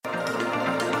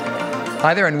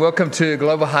Hi there and welcome to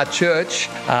Global Heart Church.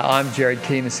 I'm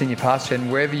Keehan, the senior pastor,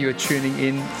 and wherever you are tuning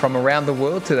in from around the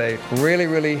world today,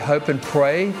 really hope and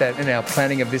pray that in our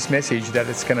planning of this message that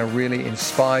it's going to really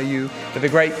inspire you for the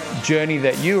great journey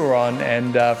that you are on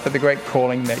and for the great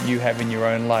calling that you have in your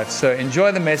own life. So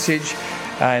enjoy the message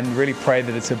and really pray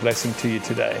that it's a blessing to you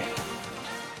today.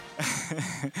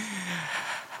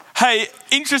 Hey,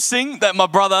 interesting that my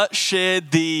brother shared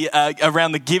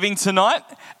around the giving tonight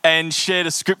and shared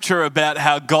a scripture about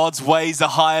how God's ways are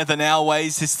higher than our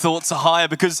ways, his thoughts are higher,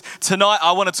 because tonight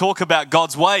I want to talk about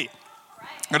God's way.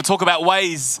 I'm going to talk about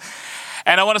ways,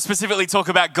 and I want to specifically talk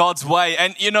about God's way.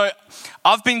 And you know,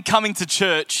 I've been coming to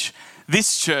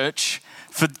this church,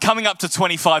 for coming up to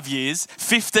 25 years,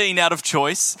 15 out of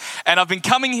choice, and I've been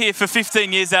coming here for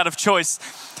 15 years out of choice.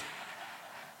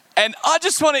 And I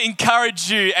just want to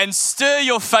encourage you and stir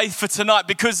your faith for tonight,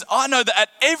 because I know that at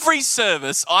every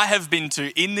service I have been to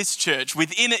in this church,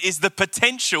 within it is the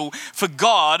potential for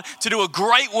God to do a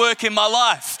great work in my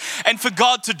life and for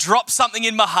God to drop something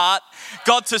in my heart,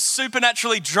 God to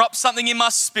supernaturally drop something in my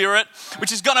spirit,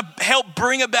 which is going to help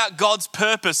bring about God's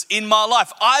purpose in my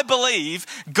life. I believe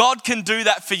God can do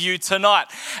that for you tonight.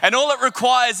 And all it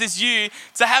requires is you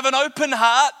to have an open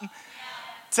heart,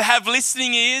 to have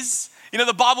listening ears. You know,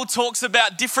 the Bible talks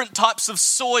about different types of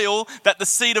soil that the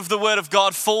seed of the word of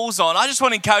God falls on. I just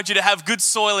want to encourage you to have good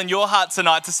soil in your heart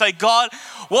tonight, to say, God,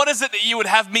 what is it that you would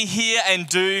have me hear and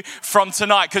do from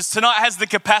tonight? Because tonight has the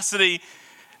capacity,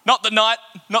 not the night,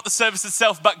 not the service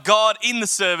itself, but God in the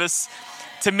service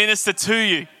to minister to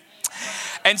you.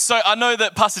 And so I know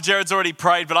that Pastor Jared's already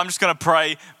prayed, but I'm just going to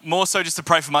pray, more so just to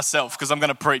pray for myself, because I'm going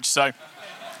to preach. So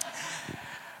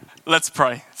let's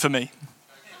pray for me.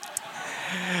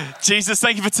 Jesus,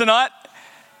 thank you for tonight.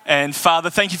 And Father,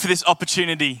 thank you for this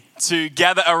opportunity to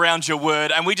gather around your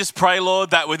word. And we just pray,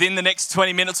 Lord, that within the next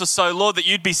 20 minutes or so, Lord, that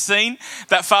you'd be seen,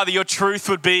 that Father, your truth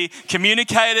would be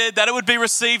communicated, that it would be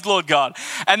received, Lord God.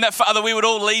 And that Father, we would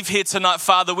all leave here tonight,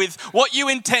 Father, with what you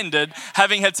intended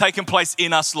having had taken place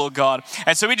in us, Lord God.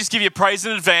 And so we just give you praise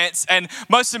in advance. And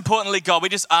most importantly, God, we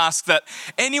just ask that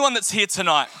anyone that's here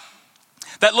tonight,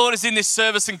 that Lord is in this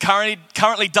service and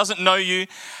currently doesn't know you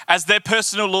as their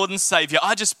personal Lord and Savior,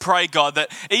 I just pray, God,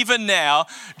 that even now,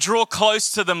 draw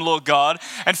close to them, Lord God,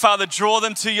 and Father, draw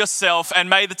them to yourself, and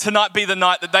may tonight be the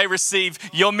night that they receive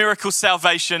your miracle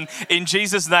salvation in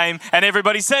Jesus' name. And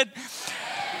everybody said,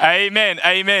 amen,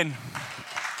 amen,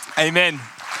 amen.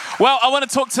 Well, I want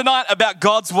to talk tonight about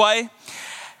God's way.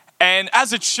 And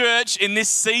as a church in this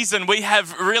season, we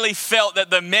have really felt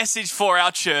that the message for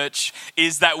our church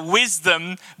is that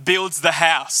wisdom builds the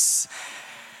house.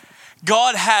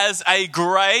 God has a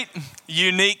great,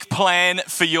 unique plan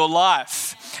for your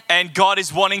life. And God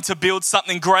is wanting to build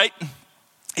something great.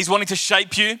 He's wanting to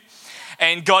shape you.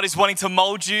 And God is wanting to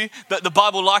mold you. The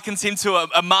Bible likens him to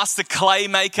a master clay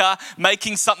maker,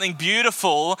 making something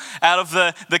beautiful out of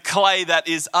the clay that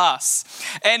is us.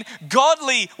 And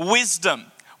godly wisdom.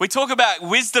 We talk about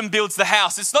wisdom builds the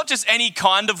house. It's not just any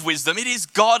kind of wisdom. It is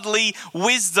godly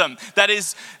wisdom. That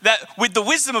with the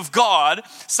wisdom of God,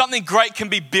 something great can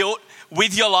be built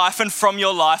with your life and from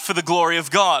your life for the glory of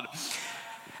God.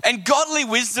 And godly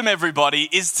wisdom, everybody,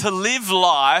 is to live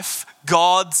life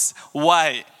God's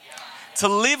way. To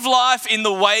live life in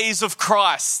the ways of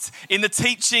Christ, in the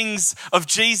teachings of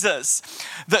Jesus.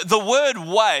 The word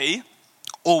way,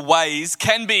 or ways,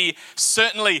 can be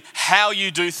certainly how you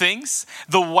do things,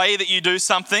 the way that you do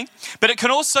something, but it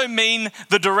can also mean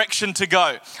the direction to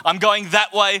go. I'm going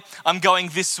that way, I'm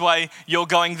going this way, you're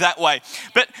going that way.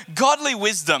 But godly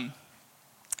wisdom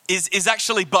is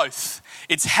actually both.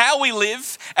 It's how we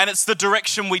live and it's the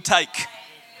direction we take.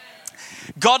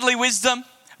 Godly wisdom,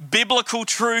 biblical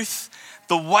truth,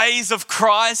 the ways of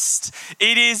Christ,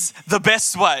 it is the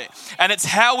best way. And it's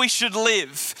how we should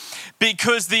live,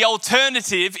 because the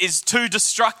alternative is too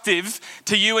destructive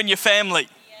to you and your family.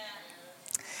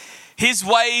 His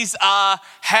ways are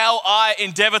how I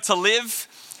endeavor to live,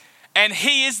 and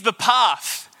he is the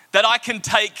path that I can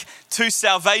take to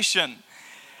salvation.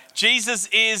 Jesus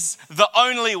is the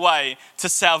only way to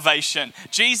salvation.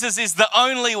 Jesus is the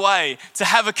only way to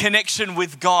have a connection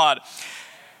with God.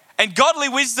 And godly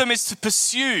wisdom is to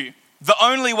pursue the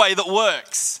only way that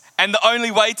works and the only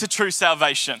way to true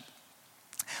salvation.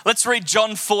 Let's read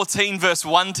John 14 verse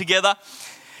 1 together.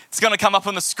 It's going to come up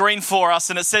on the screen for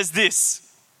us, and it says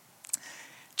this.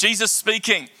 Jesus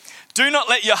speaking, "Do not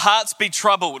let your hearts be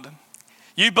troubled.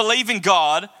 You believe in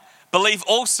God, believe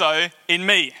also in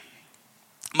me.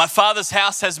 My Father's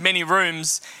house has many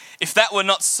rooms. If that were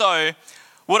not so,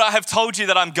 would I have told you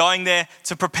that I'm going there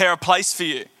to prepare a place for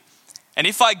you? And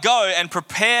if I go and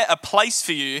prepare a place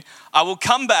for you, I will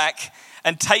come back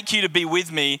and take you to be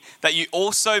with me, that you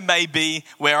also may be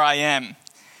where I am.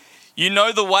 You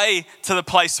know the way to the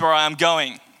place where I am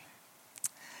going."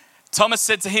 Thomas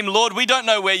said to him, "Lord, we don't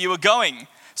know where you are going,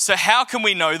 so how can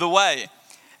we know the way?"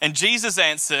 And Jesus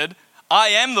answered, "I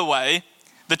am the way,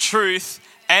 the truth,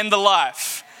 and the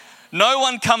life. No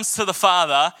one comes to the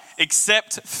Father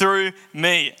except through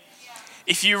me.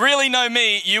 If you really know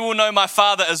me, you will know my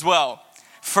Father as well.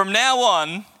 From now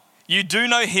on, you do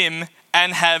know him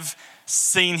and have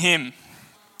seen him."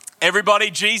 Everybody,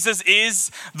 Jesus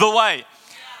is the way.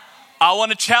 I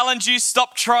want to challenge you,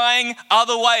 stop trying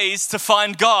other ways to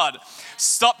find God.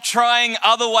 Stop trying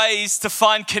other ways to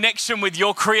find connection with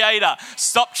your Creator.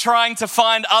 Stop trying to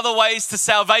find other ways to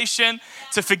salvation,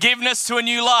 to forgiveness, to a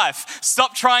new life.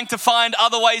 Stop trying to find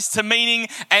other ways to meaning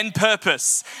and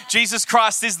purpose. Jesus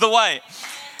Christ is the way.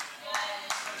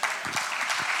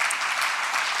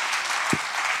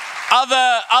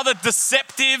 Other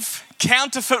deceptive,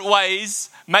 counterfeit ways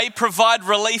may provide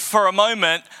relief for a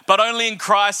moment, but only in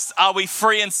Christ are we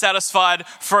free and satisfied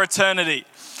for eternity.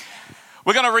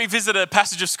 We're going to revisit a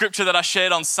passage of scripture that I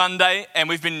shared on Sunday, and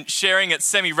we've been sharing it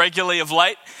semi-regularly of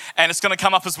late, and it's going to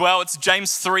come up as well. It's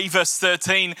James 3 verse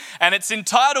 13, and it's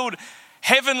entitled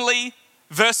Heavenly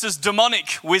versus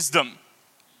Demonic Wisdom.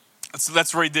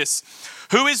 Let's read this.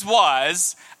 "Who is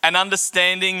wise and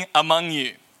understanding among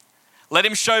you? Let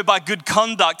him show by good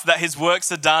conduct that his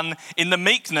works are done in the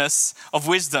meekness of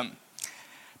wisdom.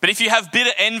 But if you have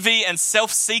bitter envy and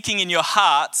self-seeking in your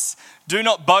hearts, do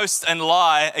not boast and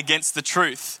lie against the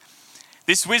truth.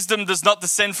 This wisdom does not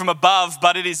descend from above,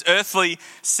 but it is earthly,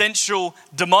 sensual,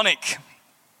 demonic.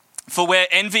 For where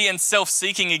envy and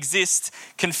self-seeking exist,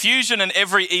 confusion and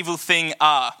every evil thing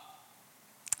are.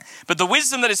 But the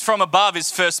wisdom that is from above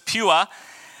is first pure,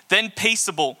 then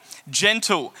peaceable,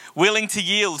 gentle, willing to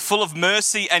yield, full of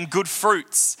mercy and good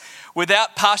fruits,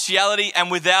 without partiality and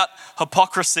without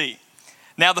hypocrisy.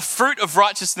 Now the fruit of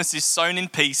righteousness is sown in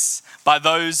peace by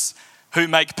those who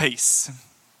make peace."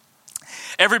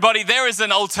 Everybody, there is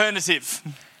an alternative.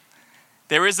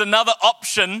 There is another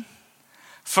option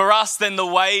for us than the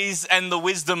ways and the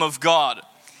wisdom of God.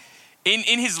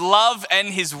 In his love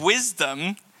and his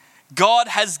wisdom, God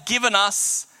has given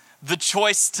us the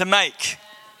choice to make.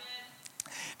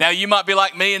 Now, you might be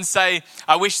like me and say,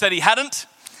 "I wish that he hadn't."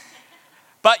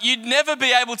 But you'd never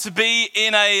be able to be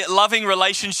in a loving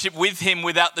relationship with him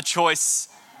without the choice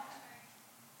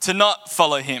to not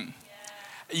follow him.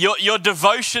 Your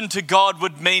devotion to God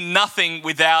would mean nothing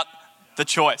without the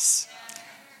choice.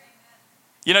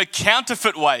 You know,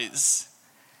 counterfeit ways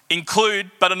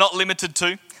include, but are not limited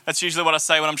to, that's usually what I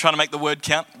say when I'm trying to make the word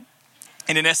count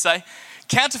in an essay.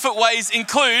 Counterfeit ways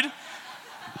include,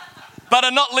 but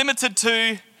are not limited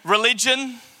to,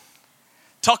 religion,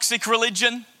 toxic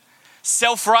religion,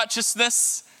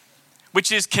 self-righteousness,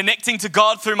 which is connecting to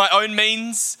God through my own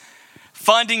means,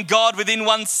 finding God within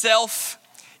oneself.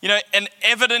 You know, and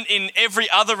evident in every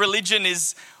other religion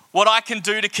is what I can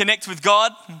do to connect with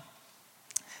God.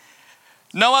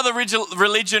 No other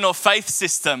religion or faith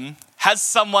system has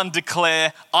someone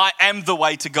declare, "I am the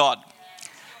way to God."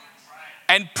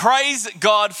 And praise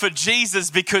God for Jesus,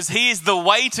 because he is the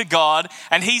way to God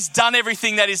and he's done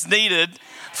everything that is needed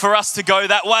for us to go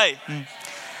that way.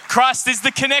 Christ is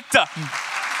the connector.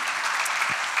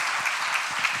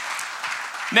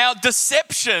 Now,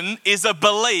 deception is a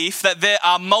belief that there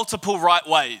are multiple right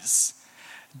ways.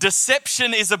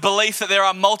 Deception is a belief that there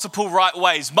are multiple right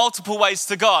ways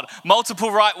to God, multiple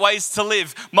right ways to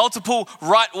live, multiple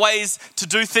right ways to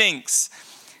do things.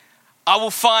 I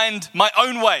will find my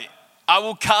own way. I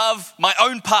will carve my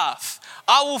own path.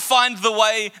 I will find the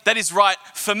way that is right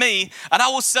for me, and I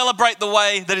will celebrate the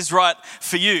way that is right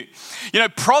for you. You know,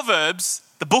 Proverbs,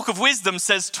 the book of wisdom,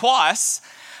 says twice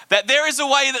that there is a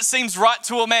way that seems right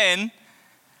to a man,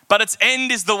 but its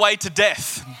end is the way to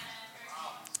death.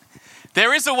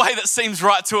 There is a way that seems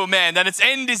right to a man, and its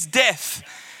end is death.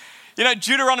 You know,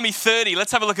 Deuteronomy 30,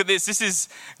 let's have a look at this. This is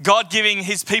God giving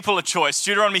his people a choice.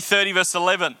 Deuteronomy 30 verse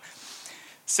 11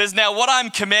 says, "Now what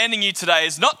I'm commanding you today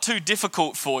is not too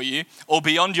difficult for you or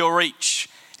beyond your reach.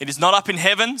 It is not up in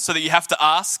heaven so that you have to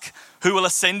ask, who will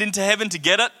ascend into heaven to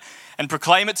get it and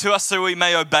proclaim it to us so we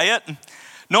may obey it?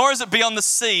 Nor is it beyond the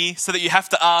sea so that you have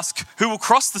to ask, who will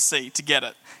cross the sea to get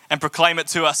it and proclaim it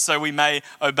to us so we may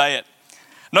obey it?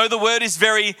 No, the word is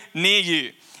very near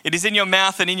you. It is in your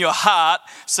mouth and in your heart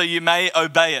so you may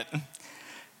obey it."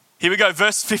 Here we go,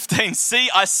 verse 15. "See,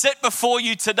 I set before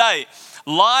you today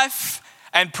life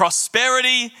and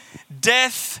prosperity,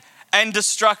 death and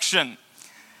destruction."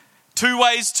 Two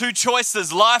ways, two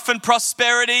choices, life and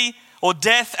prosperity or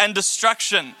death and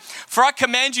destruction. For I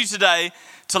command you today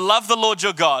to love the Lord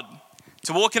your God,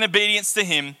 to walk in obedience to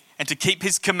him, and to keep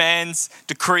his commands,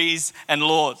 decrees, and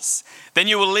laws. Then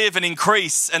you will live and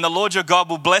increase, and the Lord your God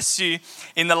will bless you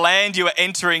in the land you are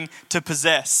entering to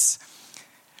possess.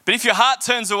 But if your heart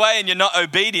turns away and you're not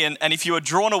obedient, and if you are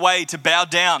drawn away to bow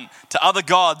down to other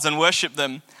gods and worship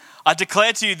them, I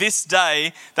declare to you this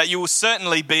day that you will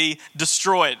certainly be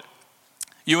destroyed.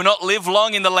 You will not live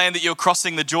long in the land that you're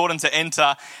crossing the Jordan to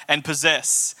enter and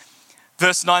possess.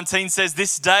 Verse 19 says,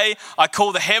 this day I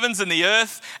call the heavens and the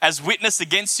earth as witness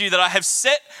against you that I have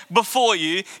set before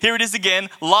you, here it is again,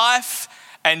 life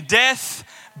and death,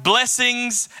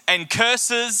 blessings and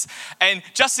curses. And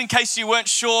just in case you weren't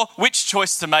sure which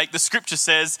choice to make, the scripture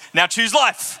says, now choose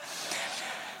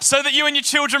life, so that you and your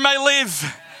children may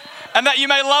live, and that you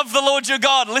may love the Lord your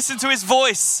God, listen to his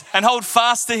voice, and hold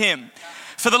fast to him.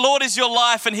 For the Lord is your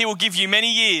life, and he will give you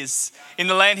many years in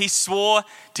the land he swore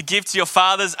to give to your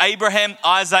fathers, Abraham,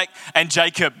 Isaac, and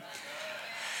Jacob.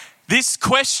 This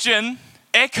question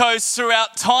echoes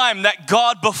throughout time, that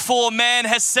God before man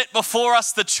has set before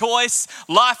us the choice,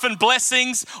 life and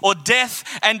blessings, or death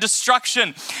and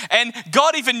destruction. And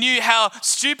God even knew how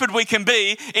stupid we can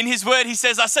be. In his word, he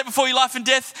says, I set before you life and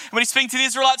death. When he's speaking to the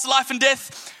Israelites, life and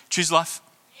death, choose life.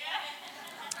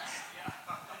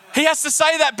 He has to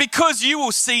say that because you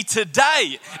will see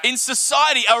today in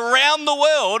society around the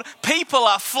world, people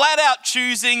are flat out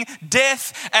choosing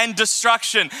death and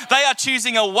destruction. They are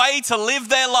choosing a way to live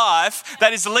their life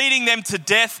that is leading them to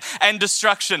death and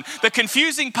destruction. The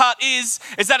confusing part is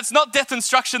that it's not death and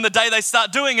destruction the day they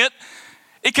start doing it.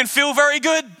 It can feel very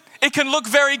good. It can look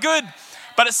very good.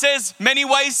 But it says many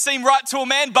ways seem right to a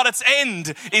man, but its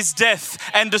end is death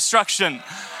and destruction.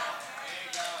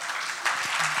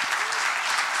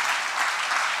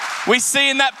 We see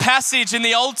in that passage in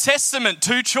the Old Testament,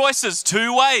 two choices,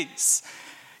 two ways.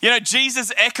 You know,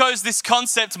 Jesus echoes this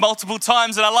concept multiple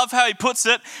times, and I love how he puts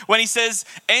it when he says,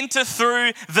 enter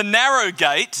through the narrow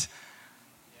gate,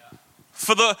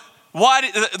 for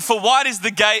wide is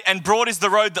the gate and broad is the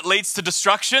road that leads to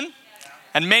destruction,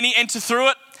 and many enter through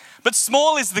it. But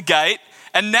small is the gate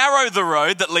and narrow the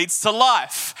road that leads to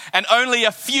life, and only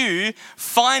a few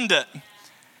find it.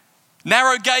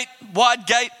 Narrow gate, wide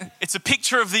gate, it's a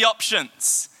picture of the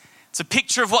options. It's a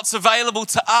picture of what's available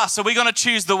to us. Are we going to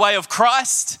choose the way of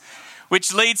Christ,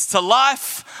 which leads to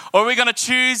life? Or are we going to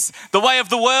choose the way of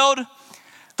the world,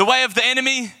 the way of the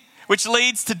enemy, which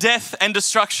leads to death and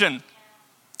destruction?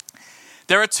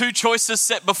 There are two choices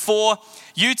set before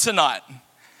you tonight,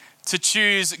 to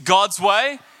choose God's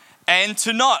way and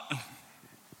to not.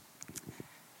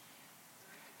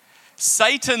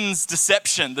 Satan's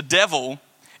deception, the devil,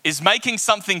 is making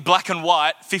something black and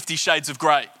white 50 shades of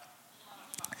grey.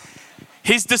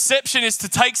 His deception is to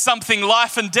take something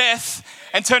life and death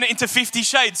and turn it into 50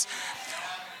 shades.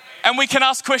 And we can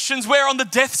ask questions, where on the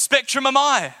death spectrum am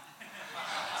I?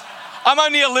 I'm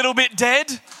only a little bit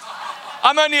dead.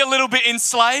 I'm only a little bit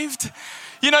enslaved.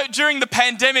 You know, during the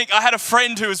pandemic, I had a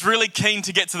friend who was really keen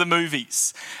to get to the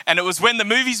movies. And it was when the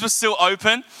movies were still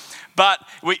open. But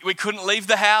we couldn't leave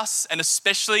the house, and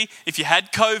especially if you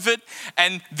had COVID.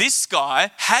 And this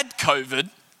guy had COVID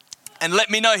and let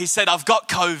me know. He said, I've got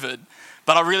COVID,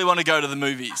 but I really want to go to the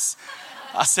movies.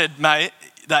 I said, mate,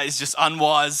 that is just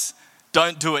unwise.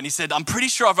 Don't do it. And he said, I'm pretty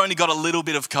sure I've only got a little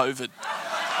bit of COVID.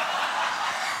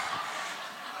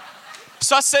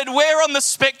 So I said, where on the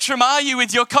spectrum are you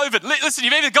with your COVID? Listen,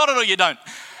 you've either got it or you don't.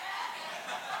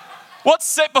 What's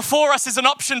set before us is an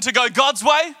option to go God's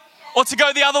way or to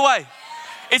go the other way.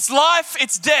 It's life,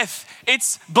 it's death,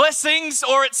 it's blessings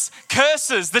or it's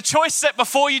curses. The choice set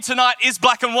before you tonight is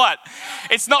black and white.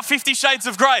 It's not 50 shades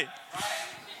of grey.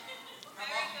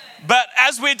 But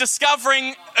as we're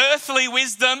discovering earthly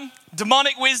wisdom,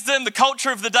 demonic wisdom, the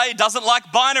culture of the day doesn't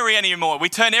like binary anymore. We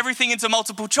turn everything into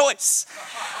multiple choice.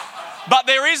 But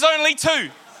there is only two.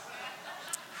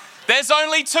 There's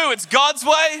only two. It's God's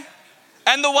way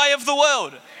and the way of the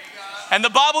world. And the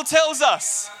Bible tells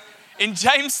us in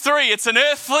James 3, it's an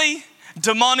earthly,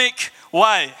 demonic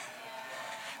way.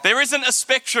 There isn't a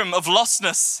spectrum of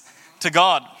lostness to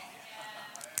God.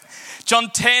 John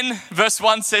 10 verse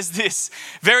 1 says this,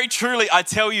 very truly I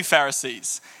tell you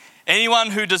Pharisees,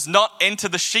 anyone who does not enter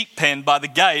the sheep pen by the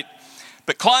gate,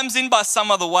 but climbs in by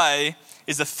some other way,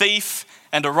 is a thief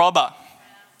and a robber.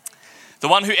 The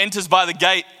one who enters by the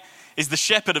gate is the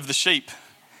shepherd of the sheep.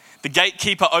 The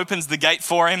gatekeeper opens the gate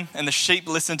for him, and the sheep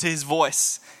listen to his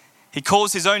voice. He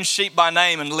calls his own sheep by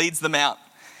name and leads them out.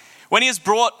 When he has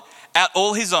brought out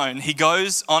all his own, he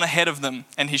goes on ahead of them,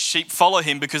 and his sheep follow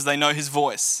him because they know his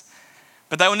voice.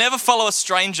 but they will never follow a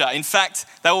stranger. In fact,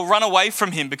 they will run away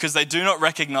from him because they do not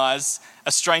recognize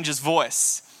a stranger's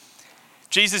voice.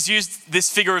 Jesus used this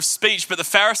figure of speech, but the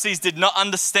Pharisees did not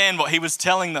understand what he was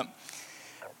telling them.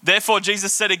 Therefore,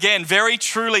 Jesus said again, very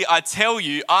truly I tell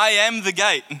you, I am the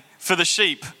gate for the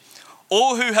sheep.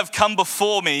 All who have come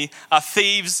before me are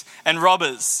thieves and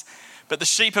robbers, but the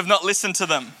sheep have not listened to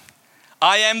them.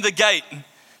 I am the gate.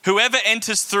 Whoever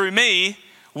enters through me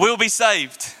will be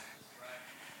saved.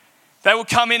 They will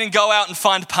come in and go out and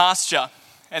find pasture.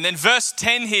 And then verse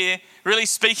 10 here, really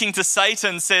speaking to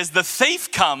Satan, says, the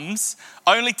thief comes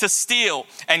only to steal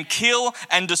and kill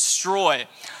and destroy.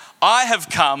 I have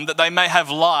come that they may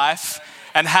have life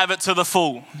and have it to the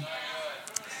full.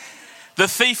 The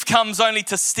thief comes only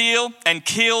to steal and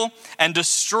kill and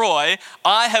destroy.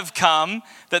 I have come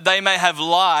that they may have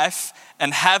life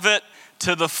and have it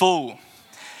to the full.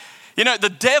 You know, the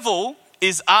devil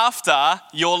is after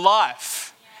your life.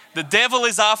 The devil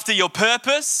is after your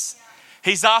purpose.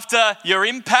 He's after your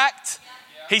impact.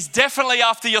 He's definitely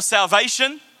after your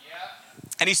salvation.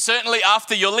 And he's certainly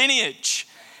after your lineage.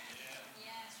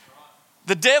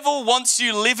 The devil wants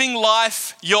you living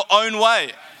life your own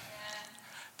way.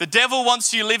 The devil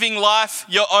wants you living life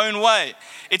your own way.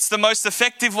 It's the most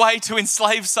effective way to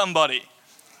enslave somebody.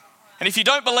 And if you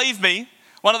don't believe me,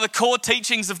 one of the core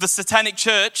teachings of the Satanic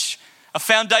Church, a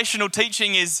foundational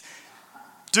teaching, is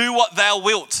do what thou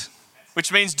wilt,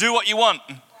 which means do what you want.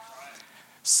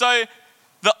 So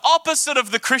the opposite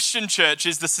of the Christian church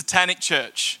is the Satanic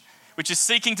Church, which is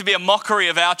seeking to be a mockery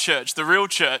of our church, the real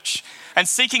church, and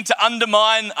seeking to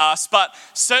undermine us, but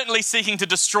certainly seeking to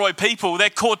destroy people. Their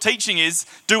core teaching is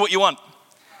do what you want.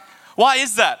 Why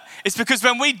is that? It's because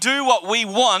when we do what we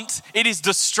want, it is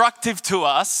destructive to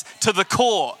us to the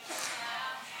core.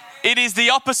 It is the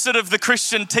opposite of the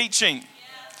Christian teaching.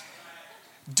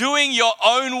 Doing your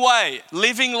own way,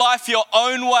 living life your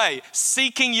own way,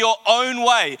 seeking your own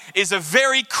way is a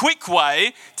very quick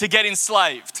way to get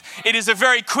enslaved. It is a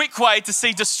very quick way to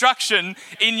see destruction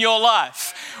in your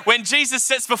life. When Jesus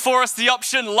sets before us the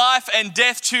option life and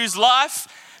death, choose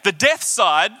life, the death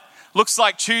side looks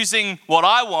like choosing what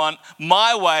I want,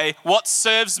 my way, what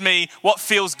serves me, what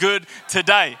feels good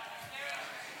today.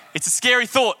 It's a scary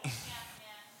thought.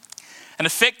 An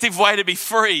effective way to be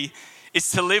free is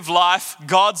to live life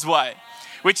God's way,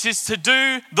 which is to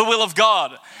do the will of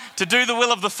God, to do the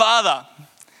will of the Father.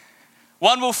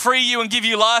 One will free you and give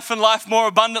you life and life more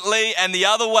abundantly, and the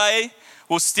other way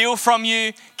will steal from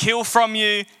you, kill from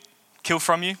you,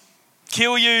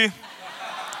 kill you,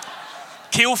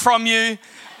 kill from you,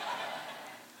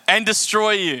 and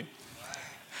destroy you.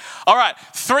 All right,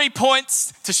 3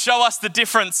 points to show us the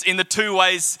difference in the two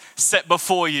ways set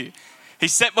before you. He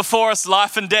set before us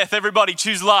life and death. Everybody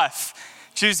choose life.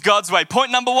 Choose God's way. Point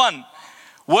number 1,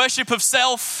 worship of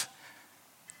self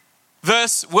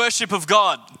versus worship of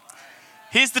God.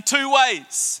 Here's the two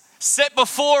ways. Set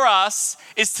before us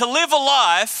is to live a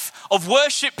life of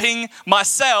worshiping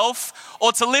myself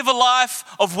or to live a life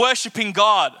of worshiping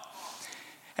God.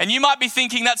 And you might be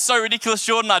thinking, that's so ridiculous,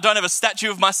 Jordan. I don't have a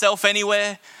statue of myself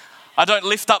anywhere. I don't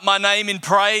lift up my name in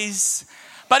praise.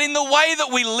 But in the way that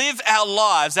we live our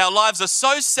lives are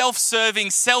so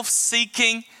self-serving,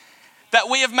 self-seeking, that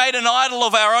we have made an idol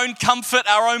of our own comfort,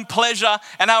 our own pleasure,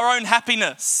 and our own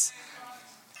happiness.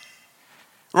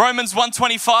 Romans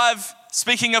 1:25,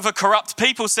 speaking of a corrupt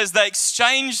people, says they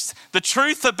exchanged the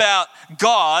truth about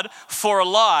God for a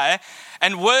lie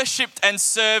and worshipped and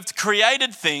served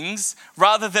created things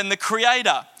rather than the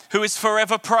Creator, who is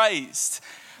forever praised.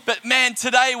 But man,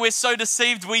 today we're so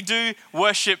deceived, we do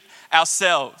worship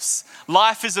ourselves.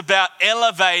 Life is about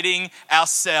elevating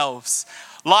ourselves.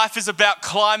 Life is about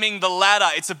climbing the ladder.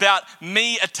 It's about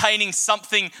me attaining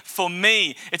something for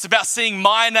me. It's about seeing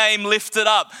my name lifted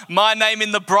up, my name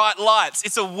in the bright lights.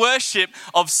 It's a worship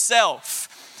of self.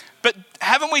 But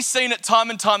haven't we seen it time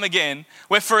and time again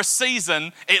where for a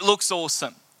season it looks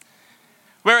awesome?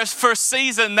 Whereas for a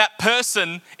season that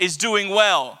person is doing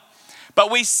well. But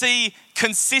we see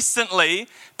consistently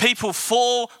people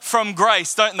fall from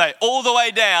grace, don't they? All the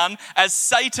way down as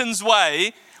Satan's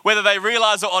way, whether they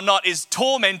realize it or not, is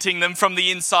tormenting them from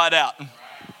the inside out.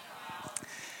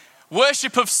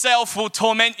 Worship of self will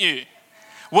torment you.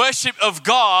 Worship of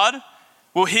God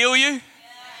will heal you.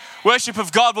 Worship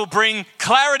of God will bring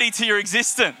clarity to your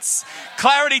existence,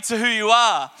 clarity to who you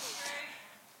are.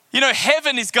 You know,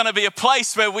 heaven is going to be a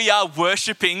place where we are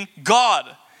worshiping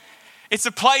God. It's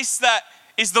a place that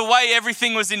is the way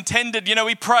everything was intended. You know,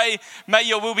 we pray, may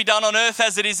your will be done on earth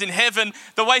as it is in heaven.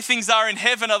 The way things are in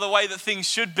heaven are the way that things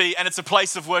should be, and it's a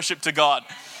place of worship to God.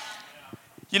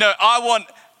 You know, I want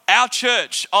our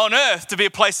church on earth to be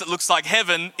a place that looks like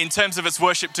heaven in terms of its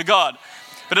worship to God.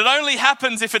 But it only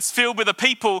happens if it's filled with a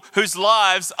people whose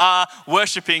lives are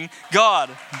worshiping God.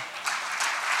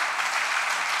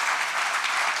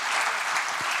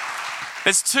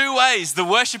 There's two ways: the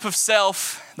worship of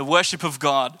self, the worship of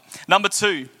God. Number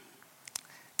 2,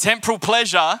 temporal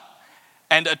pleasure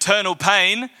and eternal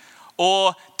pain,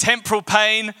 or temporal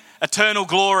pain, eternal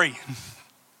glory.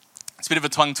 It's a bit of a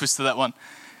tongue twister, that one.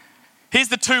 Here's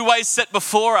the two ways set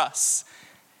before us.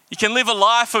 You can live a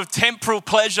life of temporal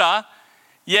pleasure,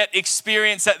 yet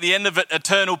experience at the end of it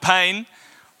eternal pain.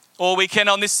 Or we can,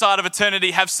 on this side of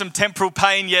eternity, have some temporal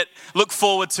pain, yet look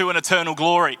forward to an eternal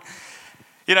glory.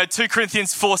 2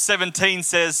 Corinthians 4:17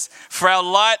 says, "For our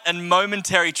light and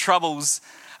momentary troubles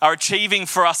are achieving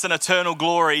for us an eternal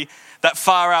glory that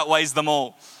far outweighs them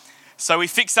all." So we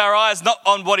fix our eyes not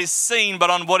on what is seen, but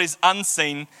on what is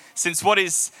unseen, since what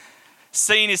is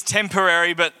seen is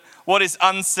temporary, but what is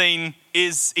unseen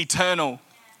is eternal.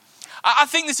 I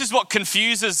think this is what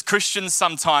confuses Christians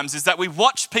sometimes, is that we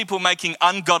watch people making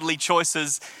ungodly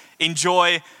choices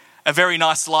enjoy a very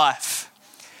nice life.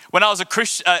 When I was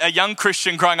a young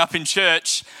Christian growing up in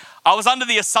church, I was under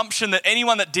the assumption that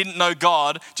anyone that didn't know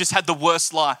God just had the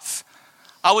worst life.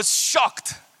 I was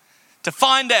shocked to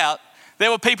find out there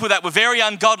were people that were very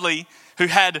ungodly who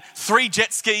had 3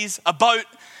 jet skis, a boat.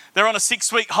 They're on a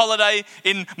 6-week holiday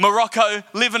in Morocco,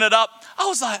 living it up. I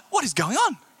was like, what is going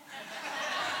on?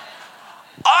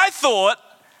 I thought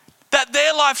that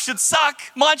their life should suck,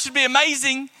 mine should be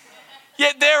amazing.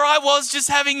 Yet there I was, just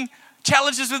having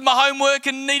challenges with my homework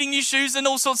and needing new shoes and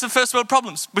all sorts of first world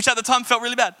problems, which at the time felt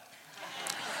really bad.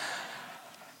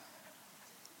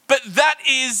 But that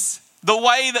is the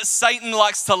way that Satan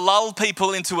likes to lull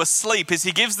people into a sleep, is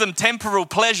he gives them temporal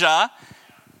pleasure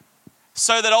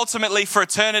so that ultimately for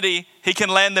eternity he can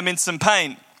land them in some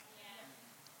pain.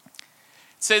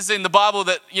 It says in the Bible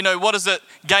that, what does it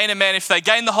gain a man if they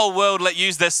gain the whole world,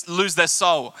 lose their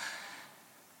soul?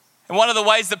 And one of the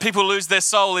ways that people lose their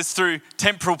soul is through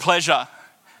temporal pleasure.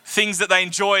 Things that they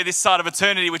enjoy this side of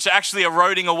eternity, which are actually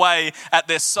eroding away at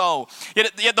their soul.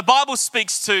 Yet the Bible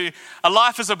speaks to a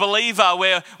life as a believer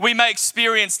where we may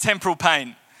experience temporal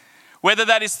pain. Whether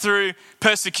that is through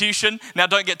persecution. Now,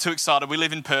 don't get too excited. We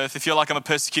live in Perth. If you're like, I'm a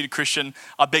persecuted Christian,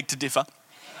 I beg to differ.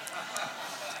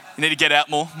 You need to get out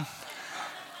more.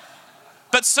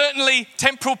 But certainly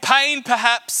temporal pain,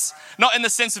 perhaps, not in the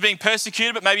sense of being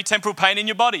persecuted, but maybe temporal pain in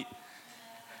your body.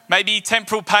 Maybe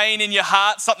temporal pain in your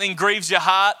heart, something grieves your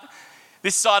heart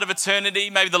this side of eternity,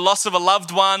 maybe the loss of a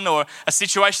loved one or a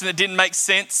situation that didn't make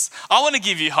sense. I want to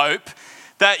give you hope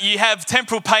that you have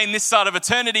temporal pain this side of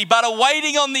eternity, but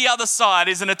awaiting on the other side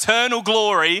is an eternal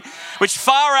glory which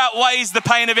far outweighs the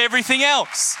pain of everything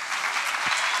else.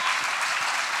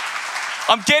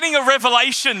 I'm getting a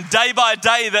revelation day by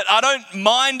day that I don't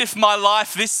mind if my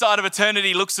life this side of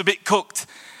eternity looks a bit cooked,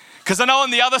 because I know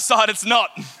on the other side it's not.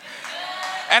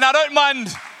 And I don't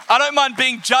mind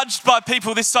being judged by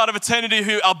people this side of eternity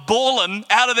who are balling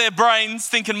out of their brains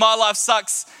thinking my life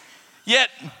sucks, yet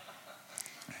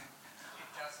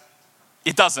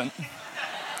it doesn't.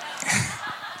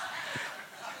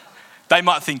 They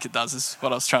might think it does, is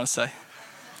what I was trying to say.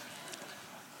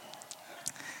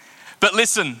 But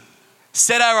listen,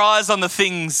 set our eyes on the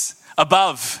things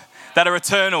above that are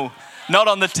eternal, not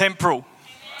on the temporal.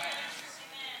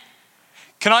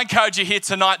 Can I encourage you here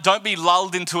tonight, don't be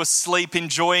lulled into a sleep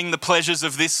enjoying the pleasures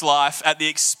of this life at the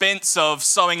expense of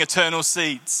sowing eternal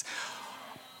seeds,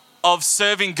 of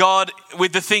serving God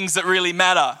with the things that really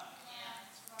matter.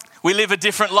 We live a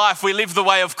different life. We live the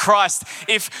way of Christ.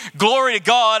 If glory to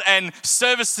God and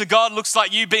service to God looks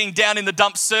like you being down in the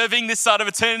dumps serving this side of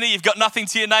eternity, you've got nothing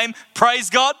to your name,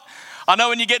 praise God. I know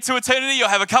when you get to eternity, you'll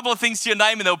have a couple of things to your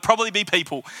name and there'll probably be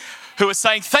people who are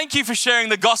saying, thank you for sharing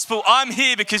the gospel. I'm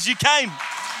here because you came.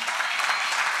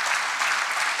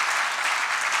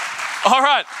 All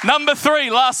right, number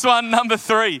 3, last one, number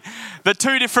 3. The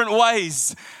 2 different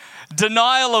ways.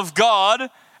 Denial of God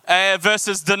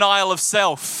versus denial of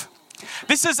self.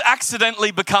 This has accidentally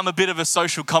become a bit of a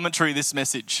social commentary, this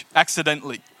message.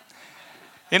 Accidentally.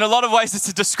 In a lot of ways, it's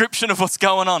a description of what's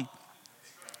going on.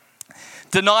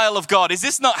 Denial of God. Is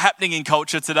this not happening in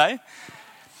culture today?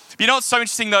 You know what's so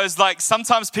interesting though is like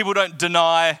sometimes people don't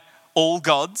deny all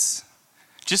gods,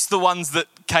 just the ones that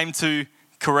came to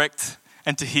correct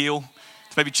and to heal,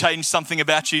 to maybe change something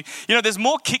about you. You know, there's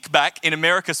more kickback in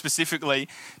America specifically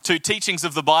to teachings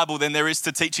of the Bible than there is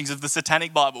to teachings of the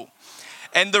Satanic Bible.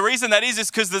 And the reason that is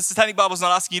because the Satanic Bible is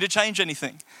not asking you to change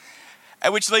anything.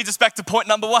 Which leads us back to point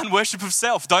number 1, worship of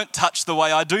self. Don't touch the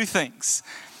way I do things.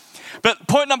 But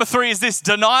point number 3 is this: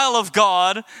 denial of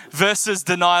God versus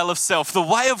denial of self. The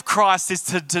way of Christ is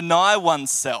to deny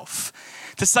oneself,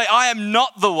 to say, I am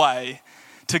not the way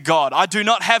to God. I do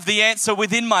not have the answer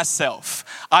within myself.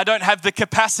 I don't have the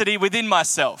capacity within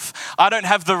myself. I don't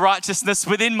have the righteousness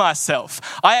within myself.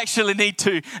 I actually need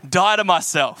to die to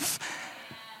myself.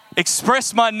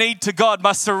 Express my need to God,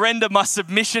 my surrender, my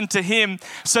submission to Him,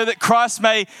 so that Christ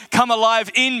may come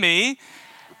alive in me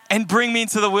and bring me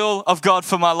into the will of God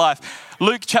for my life.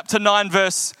 Luke chapter 9,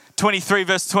 verse 23,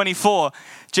 verse 24.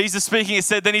 Jesus speaking, he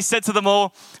said, then he said to them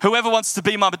all, whoever wants to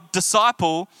be my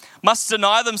disciple must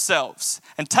deny themselves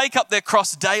and take up their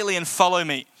cross daily and follow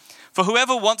me. For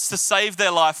whoever wants to save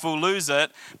their life will lose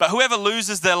it, but whoever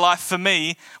loses their life for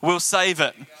me will save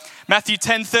it. Matthew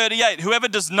 10:38, whoever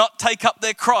does not take up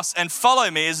their cross and follow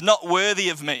me is not worthy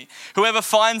of me. Whoever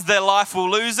finds their life will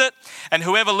lose it, and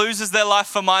whoever loses their life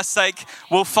for my sake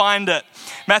will find it.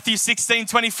 Matthew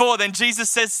 16:24, then Jesus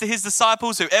says to his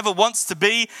disciples, whoever wants to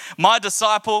be my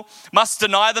disciple must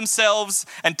deny themselves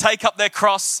and take up their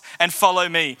cross and follow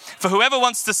me. For whoever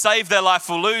wants to save their life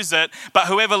will lose it, but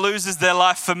whoever loses their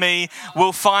life for me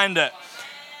will find it.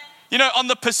 You know, on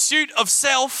the pursuit of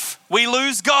self, we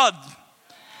lose God.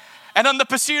 And on the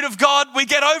pursuit of God, we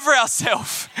get over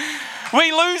ourselves.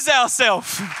 We lose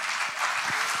ourselves.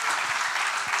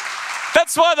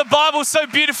 That's why the Bible so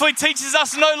beautifully teaches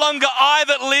us no longer I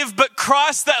that live, but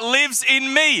Christ that lives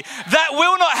in me. That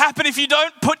will not happen if you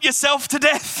don't put yourself to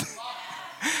death.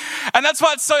 And that's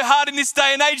why it's so hard in this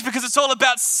day and age, because it's all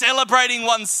about celebrating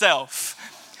oneself.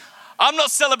 I'm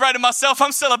not celebrating myself,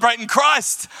 I'm celebrating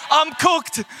Christ. I'm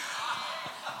cooked.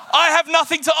 I have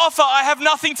nothing to offer. I have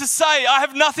nothing to say. I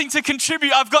have nothing to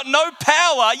contribute. I've got no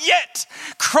power, yet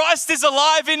Christ is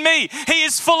alive in me. He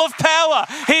is full of power.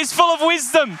 He is full of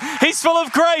wisdom. He's full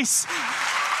of grace.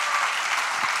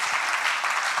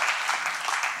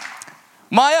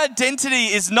 My identity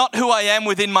is not who I am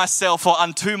within myself or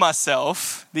unto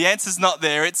myself. The answer's not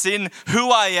there. It's in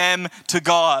who I am to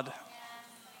God.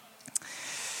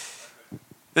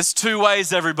 There's 2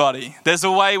 ways, everybody. There's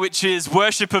a way which is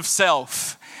worship of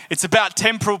self. It's about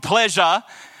temporal pleasure,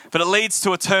 but it leads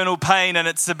to eternal pain, and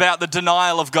it's about the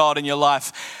denial of God in your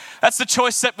life. That's the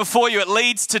choice set before you. It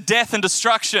leads to death and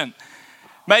destruction.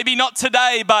 Maybe not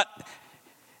today, but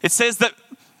it says that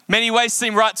many ways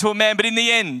seem right to a man, but in the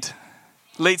end,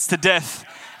 leads to death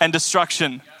and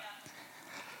destruction.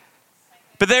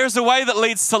 But there is a way that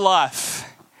leads to life.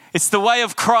 It's the way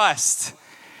of Christ.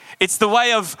 It's the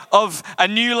way of a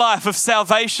new life, of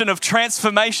salvation, of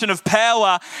transformation, of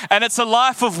power, and it's a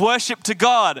life of worship to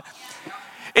God.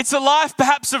 It's a life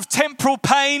perhaps of temporal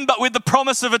pain, but with the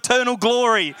promise of eternal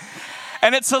glory.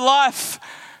 And it's a life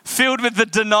filled with the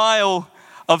denial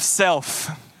of self.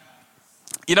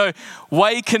 You know,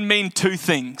 way can mean 2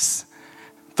 things: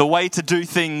 the way to do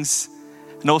things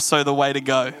and also the way to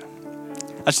go.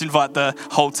 I just invite the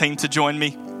whole team to join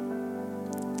me.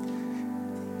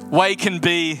 Way can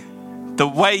be the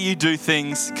way you do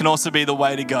things, can also be the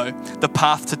way to go, the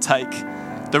path to take,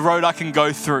 the road I can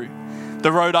go through,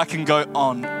 the road I can go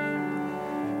on.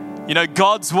 You know,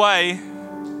 God's way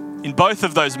in both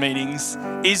of those meanings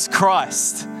is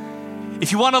Christ.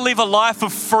 If you want to live a life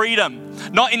of freedom,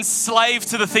 not enslaved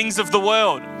to the things of the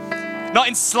world, not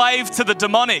enslaved to the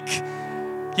demonic,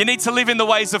 you need to live in the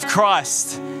ways of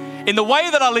Christ. In the way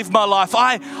that I live my life,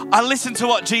 I listen to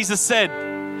what Jesus said,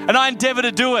 and I endeavor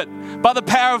to do it by the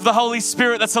power of the Holy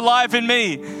Spirit that's alive in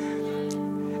me.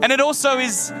 And it also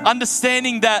is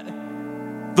understanding that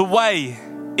the way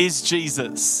is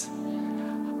Jesus.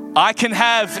 I can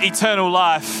have eternal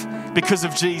life because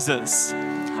of Jesus.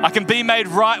 I can be made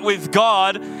right with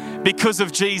God because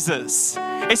of Jesus.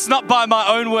 It's not by my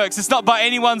own works. It's not by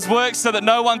anyone's works so that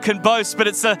no one can boast, but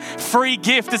it's a free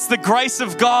gift. It's the grace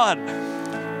of God.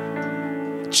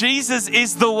 Jesus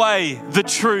is the way, the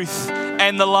truth,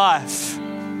 and the life.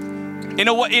 In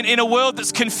a world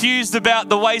that's confused about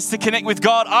the ways to connect with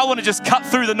God, I want to just cut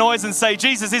through the noise and say,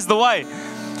 Jesus is the way.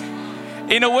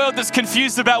 In a world that's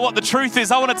confused about what the truth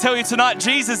is, I want to tell you tonight,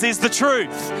 Jesus is the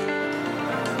truth.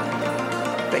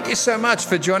 Thank you so much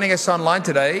for joining us online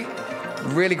today.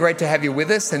 Really great to have you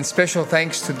with us, and special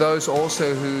thanks to those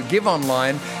also who give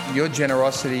online. Your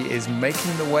generosity is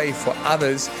making the way for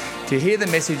others to hear the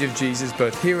message of Jesus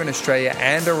both here in Australia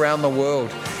and around the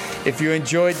world. If you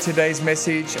enjoyed today's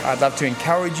message, I'd love to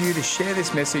encourage you to share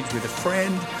this message with a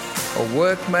friend, a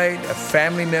workmate, a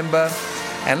family member,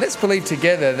 and let's believe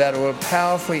together that it will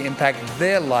powerfully impact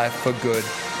their life for good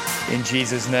in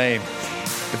Jesus' name.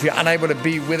 If you're unable to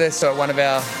be with us at one of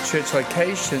our church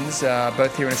locations,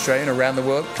 both here in Australia and around the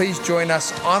world, please join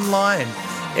us online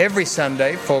every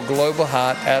Sunday for Global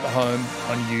Heart at Home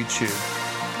on YouTube.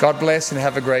 God bless and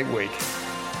have a great week.